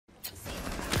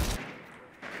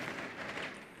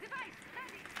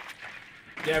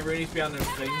Yeah, everyone needs to be on their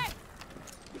thing.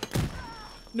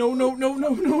 No, no, no, no,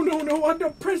 no, no, no, I'm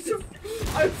not pressing.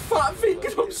 I'm fat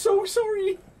fingered, I'm so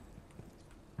sorry.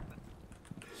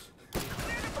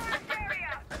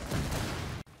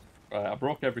 Right, I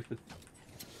broke everything.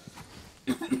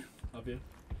 Have you?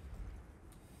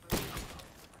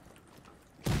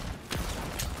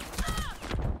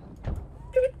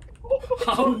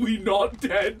 How are we not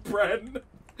dead, Bren?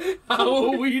 How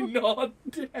are we not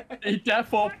dead? He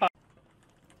defo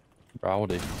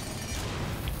Rowdy.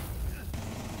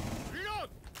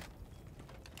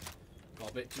 Got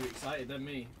a bit too excited, didn't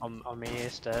me? On me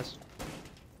stairs.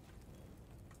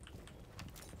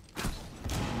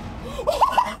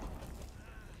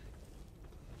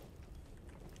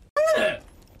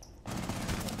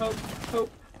 Help, help,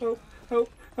 help, help,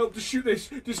 help, just shoot this.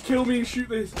 Just kill me and shoot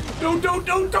this. No, don't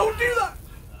do that!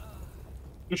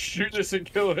 Just shoot this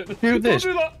and kill it. Shoot this.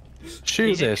 Don't do that.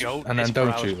 Shoot this and then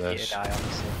don't shoot this. Die,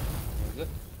 honestly. Is it?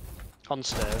 On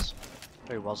stairs.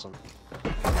 Who wasn't?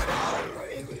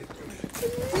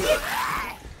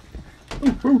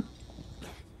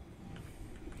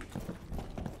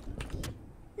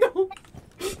 No!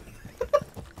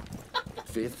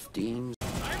 15.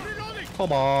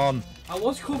 Come on. I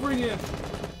was covering him.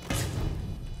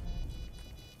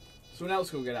 Someone else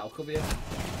go get it, I'll cover you.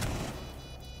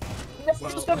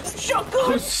 Well,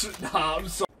 shotgun! Nah, I'm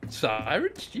sorry.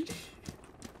 Sirens? Jeez.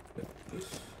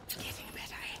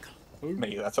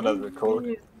 Mate, that's another record.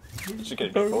 You should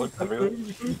get a record everywhere.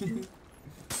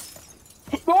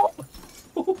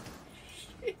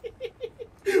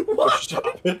 What? Shut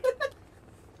up.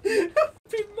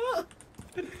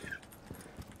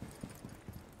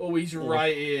 Oh, he's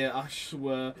right here, I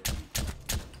swear.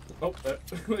 Oh, there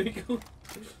you go.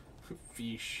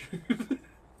 Fish.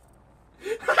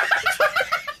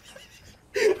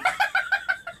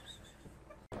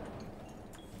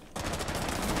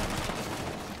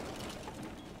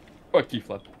 Fuck you,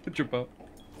 Fled. Jump out.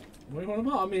 What do you want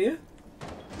about? I'm here.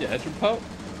 Yeah, jump out.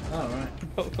 Oh, right.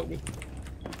 Jump out, help me.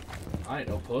 I ain't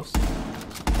no puss.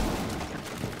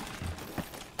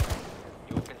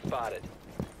 You've been spotted.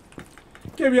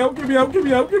 Get me out, get me out, get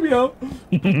me out, get me out.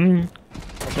 Okay,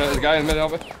 there's a guy in the middle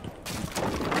of it.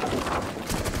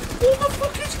 What the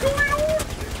fuck is going on?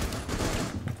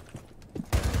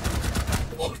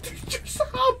 What did you just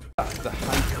happen? That's the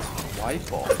height of the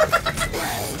whiteboard.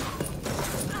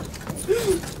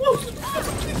 What the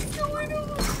fuck is going on?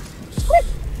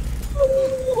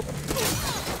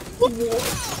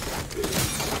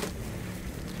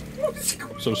 What is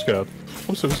going on? So scared.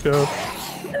 I'm so scared. I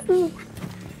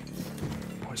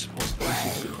supposed to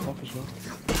be top as well.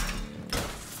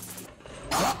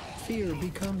 Fear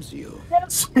becomes you. What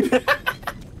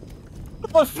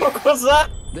the fuck was that?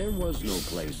 There was no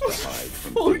place to hide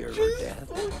from fear or death.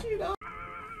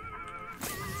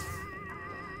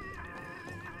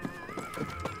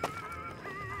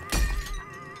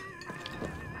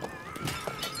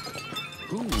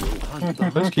 Who will hunt the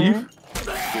That's Keith.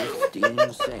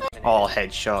 15 seconds? Oh,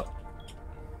 headshot.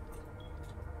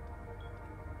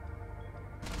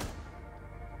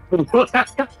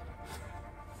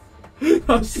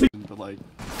 But like,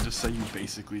 just say you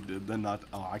basically did, then not,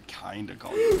 oh, I kinda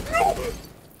called you.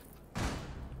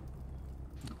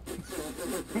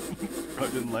 I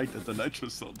didn't like that the nitro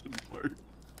cell didn't work.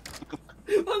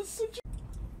 That's such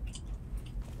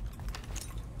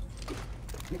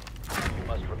You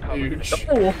must recover. huge.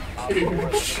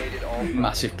 Eliminated all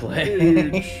Massive play.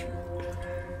 Huge.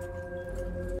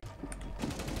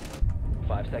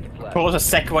 5 seconds left. What was the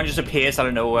second one just appears out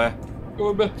of nowhere? Go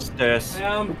on, bit. Stairs. I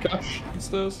am. Cash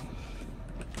downstairs.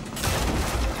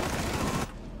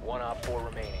 One op 4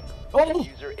 remaining. Oh!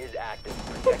 User is active.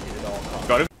 Protected at all costs.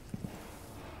 Got him.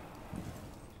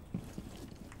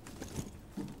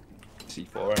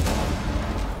 C4 right now.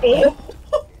 Oh!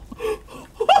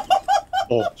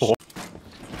 Oh, oh.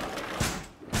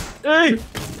 Hey!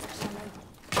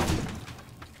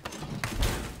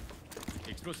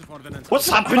 What's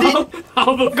happening?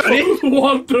 How the fuck?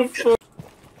 What the fuck?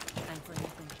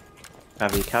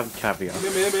 Caviar.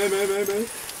 Me.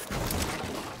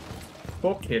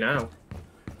 Fucking hell.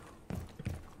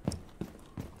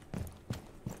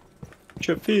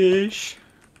 Fish.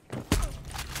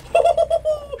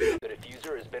 The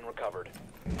diffuser has been recovered.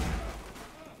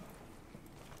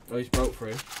 Oh, he's broke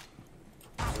free. You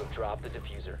have dropped the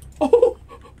diffuser. Oh!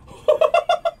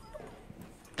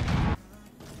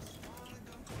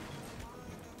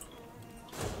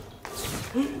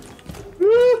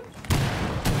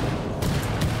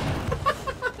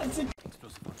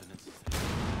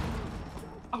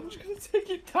 I was gonna take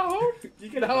it down. You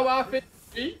can help out 50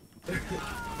 feet.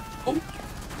 Oh.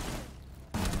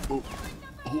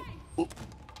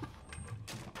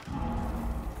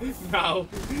 No,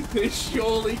 this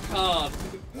surely can't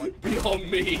be on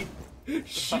me.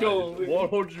 Surely.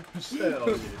 100% on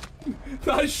you.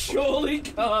 That surely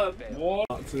can't.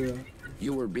 What?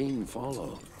 You were being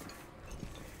followed.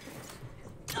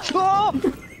 That's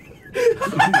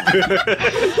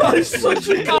such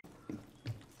a The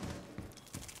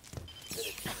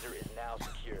diffuser is now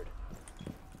secured.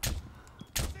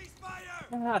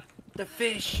 The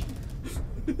fish.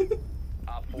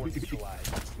 Op 4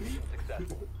 neutralized. Mission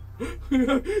successful.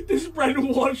 This red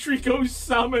watery goes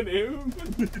salmon him.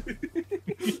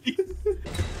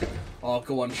 Oh,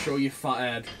 go on, show your fat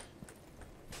head.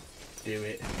 Do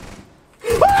it.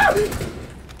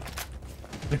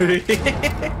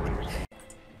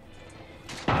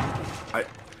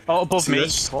 Oh, above me.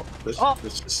 This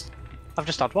just, I've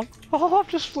just had one. Oh, I've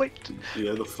just flicked.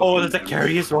 yeah, the Oh, there's a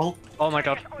carry as well. Oh my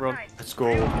god, run. Let's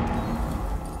go.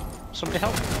 Somebody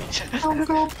help me. I'll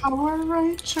go Power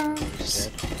Rangers.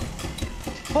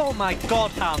 Oh my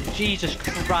god, Ham. Jesus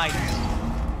Christ.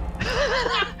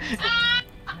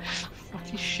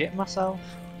 Fucking shit myself.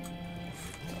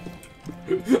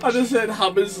 I just heard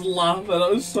Hammer's laugh and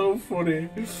that was so funny.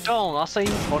 Don't, that's not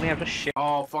even funny, I've just shit.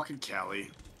 Oh, fucking Kelly.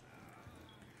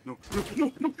 No,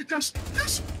 yes.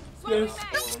 Yes. 4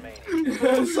 remaining.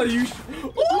 Yes, I used.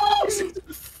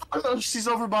 Oh! She's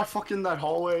over by fucking that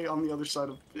hallway on the other side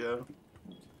of, yeah.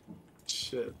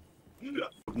 Shit.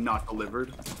 Not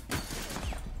delivered.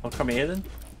 I'll come here then.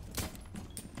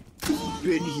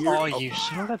 Been here. Oh, you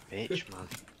son of a bitch, man.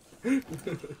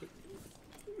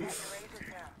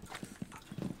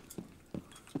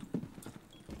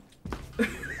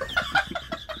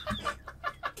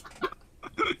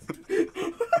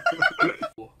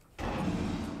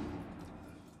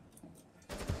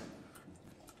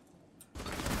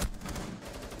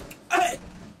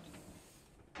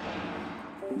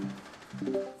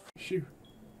 Shoot.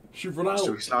 Shoot, run out.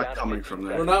 So he's not coming from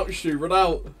there. Run out, Shoe, run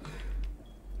out.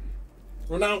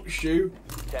 Run out, Shoe.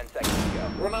 10 seconds to go.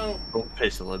 Run out. Don't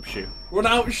piss the lip shoe. Run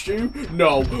out, Shoe.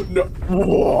 No, no.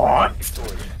 What?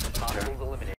 Destroyed. Hostiles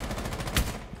eliminated.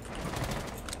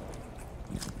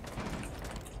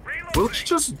 Will you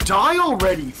just die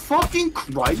already? Fucking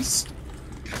Christ!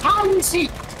 How is he?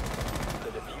 The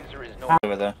diffuser is no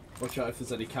Over there. Watch out if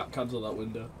there's any cap cans on that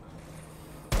window.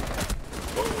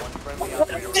 one friendly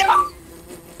operator.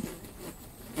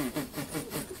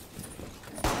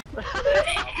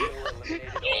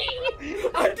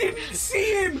 I didn't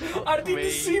see him! I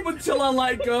didn't see him until I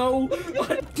let go!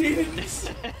 I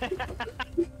didn't!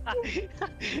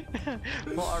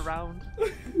 What a round.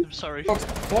 I'm sorry.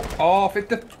 Fuck off. If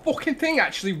the fucking thing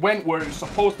actually went where it was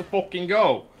supposed to fucking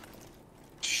go.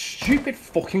 Stupid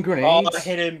fucking Oh, grenades. I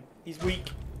hit him. He's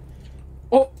weak.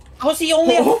 Oh! How's he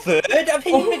only a third? I've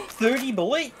hit him with 30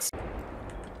 bullets.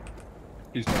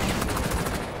 He's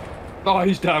down. Oh,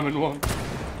 he's down in one.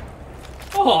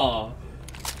 Oh!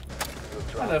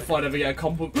 I don't know if I'd ever get a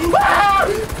compliment. Op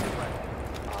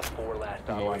 4 last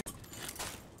operator.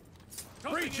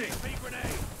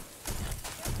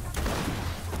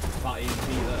 That EMP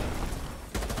there.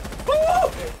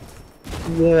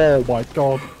 Oh my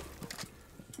god.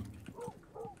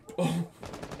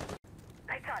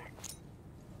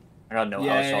 I don't know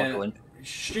how it's all going.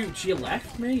 Shoot, you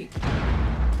left, mate.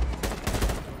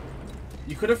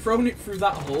 You could have thrown it through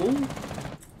that hole.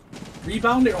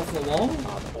 Rebound it off the wall.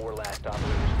 Op 4 last operator.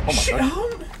 Oh my Shit, god.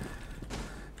 Ham.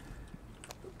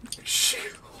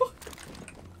 Shit.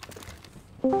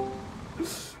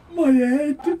 My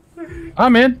head.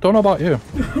 I'm in. Don't know about you.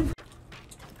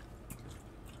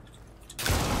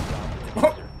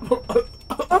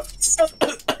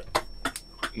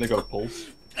 They got pulse.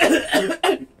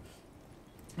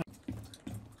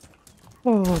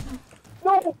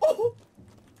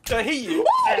 I hit you.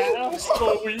 I'm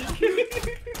so weak.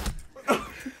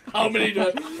 How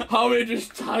many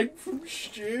just tagged from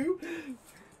Stu?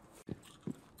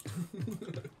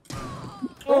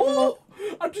 Oh,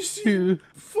 I'm just seeing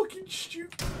fucking Stu.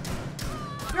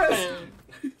 Yes.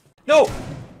 No!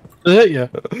 I hit you.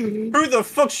 Who the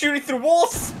fuck's shooting through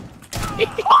walls? The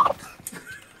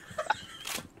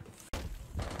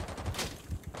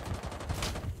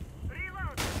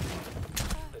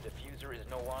diffuser is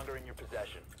no longer in your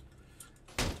possession.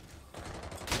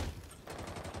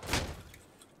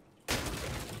 The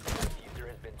diffuser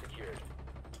has been secured.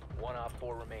 One Op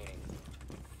 4 remaining.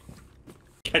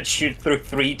 Can't shoot through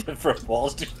 3 different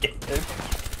walls to get him.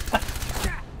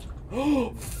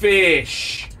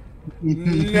 Fish.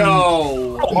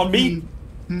 No. On me.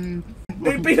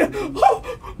 They've been. Oh.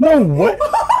 No way.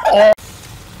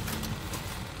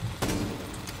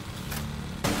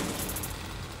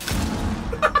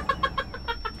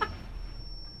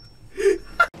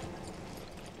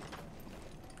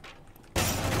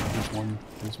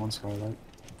 Skylight.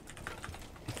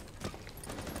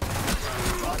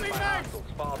 Hostiles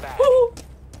fall back.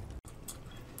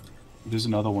 There's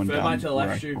another one Fair down. mind to the where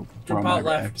left I- shoe. where Jump I out might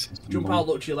left. access the Jump one. out,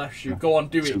 look to your left shoe. Go on,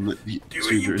 do it. So, Do so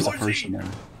it, you there's a pussy! person there.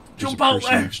 There's Jump a out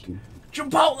person left! next to you.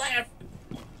 Jump out left!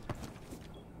 You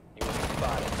will be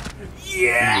spotted.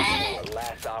 Yeah!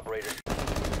 Last operator.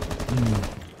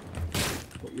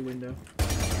 Put your window.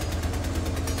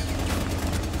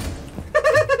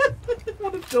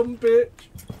 What a dumb bitch.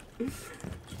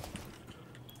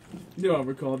 No, I'm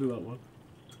recording that one.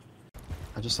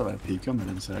 I just thought I'd peek him and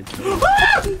then said I'd kill him.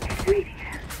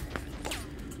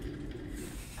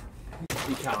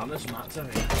 You can't, there's mats, I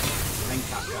think. And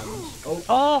cat cams. Oh,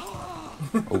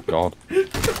 Oh! Oh god.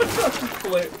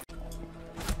 flip.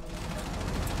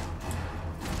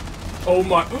 Oh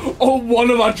my. Oh, one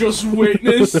have I just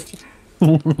witnessed? I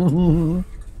need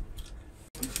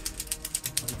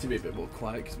to be a bit more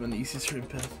quiet because my niece is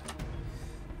shrimping.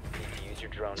 Use your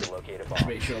drone to locate a bomb.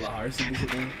 Make sure that Harrison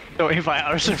isn't there. Don't invite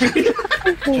Harrison.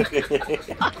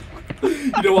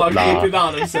 You know what? I'm Nah. keeping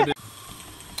that and said it.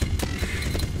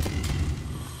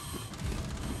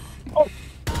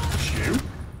 Shoe?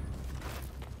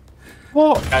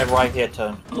 What? Guy right here,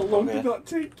 turn. How long Okay. did that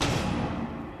take?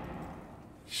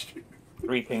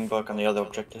 3 ping buck on the other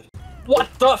objective. What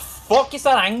the fuck is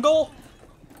that angle?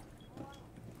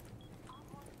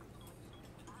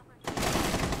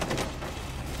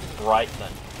 Right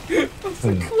then. That's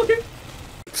a clip.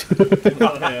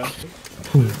 Oh, yeah.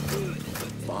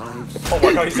 Oh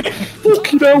my god, he's in.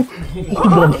 Fucking hell!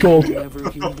 Oh my god. Never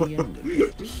hear the end of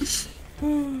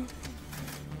it.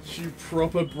 She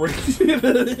proper breaks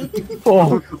it.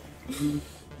 Oh.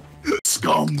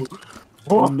 Scum!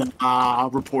 Nah,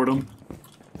 report him.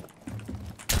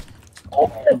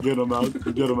 Get him out.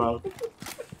 Get him out.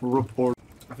 Report.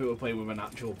 I think we're playing with an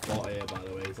actual bot here, by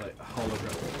the way. It's like a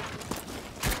hologram.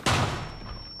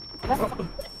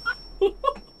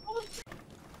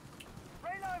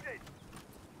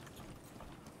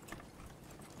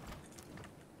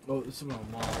 Oh, there's someone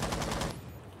on wall.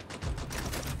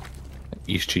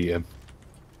 He's cheating.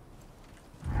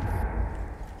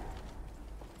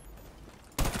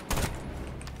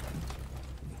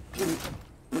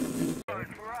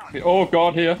 Oh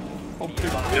god, here. Yeah,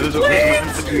 there's a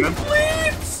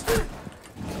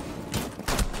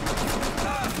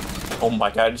Oh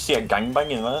my god, did you see a gangbang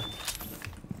in there?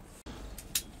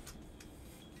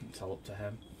 It's all up to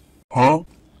him. Huh?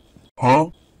 Huh?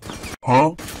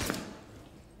 Huh?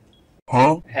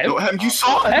 Huh? No, you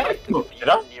saw it! Did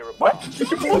I? Near a What?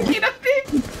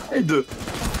 Hey, dude.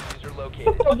 User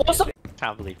located.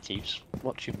 Can't believe Teeps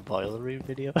watching Boiler Room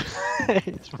video.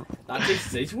 It's That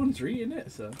just this one's reading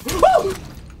it, so.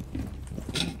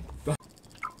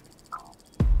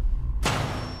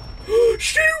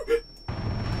 Shoot!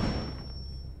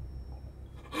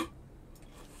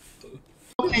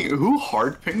 Hey, who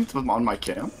hard pinged them on my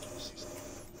cam?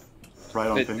 Right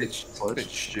on ping. It's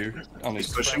Stu. And He's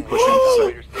he's pushing.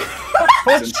 Operator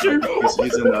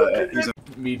He's in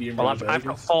Medium. Well, rare I've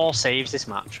got burgers. 4 saves this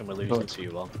match and we're losing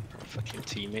 2-1. Our fucking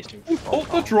teammates doing Put fuck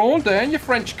the all. drone down, you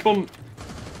French cunt.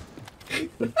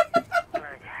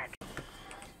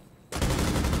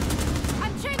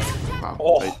 Wow.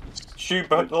 Oh, shoot,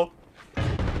 back though.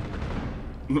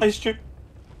 Nice shoot.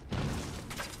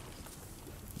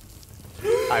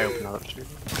 I open that up too.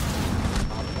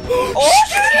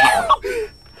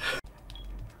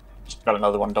 Got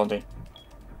another one, don't he?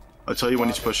 I'll tell you when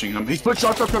he's pushing him. He's pushing.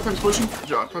 He's pushing.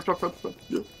 Yeah.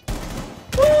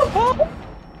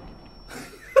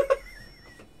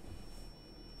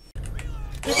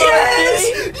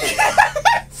 Yes!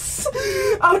 Yes!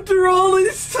 After all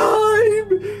this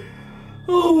time!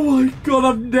 Oh my god,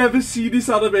 I've never seen this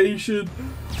animation.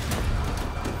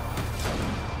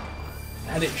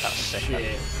 And it's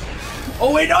shit.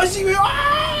 Oh wait, no, I see me.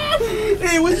 Ah!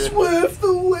 It was worth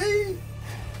the wait.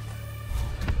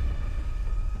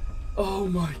 Oh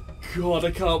my god,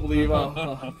 I can't believe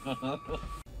how.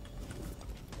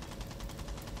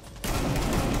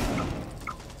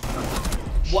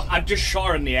 What? I just shot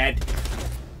her in the head.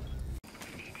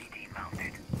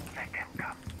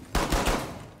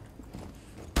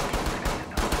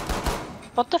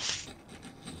 What the f...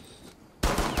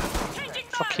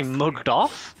 Fucking mugged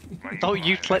off? Don't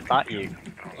you clip that, you.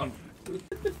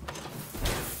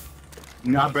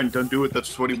 Nah, Brent, don't do it.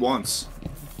 That's what he wants.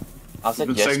 I said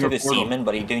You've been yes saying to the report him. semen,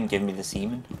 but he didn't give me the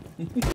semen.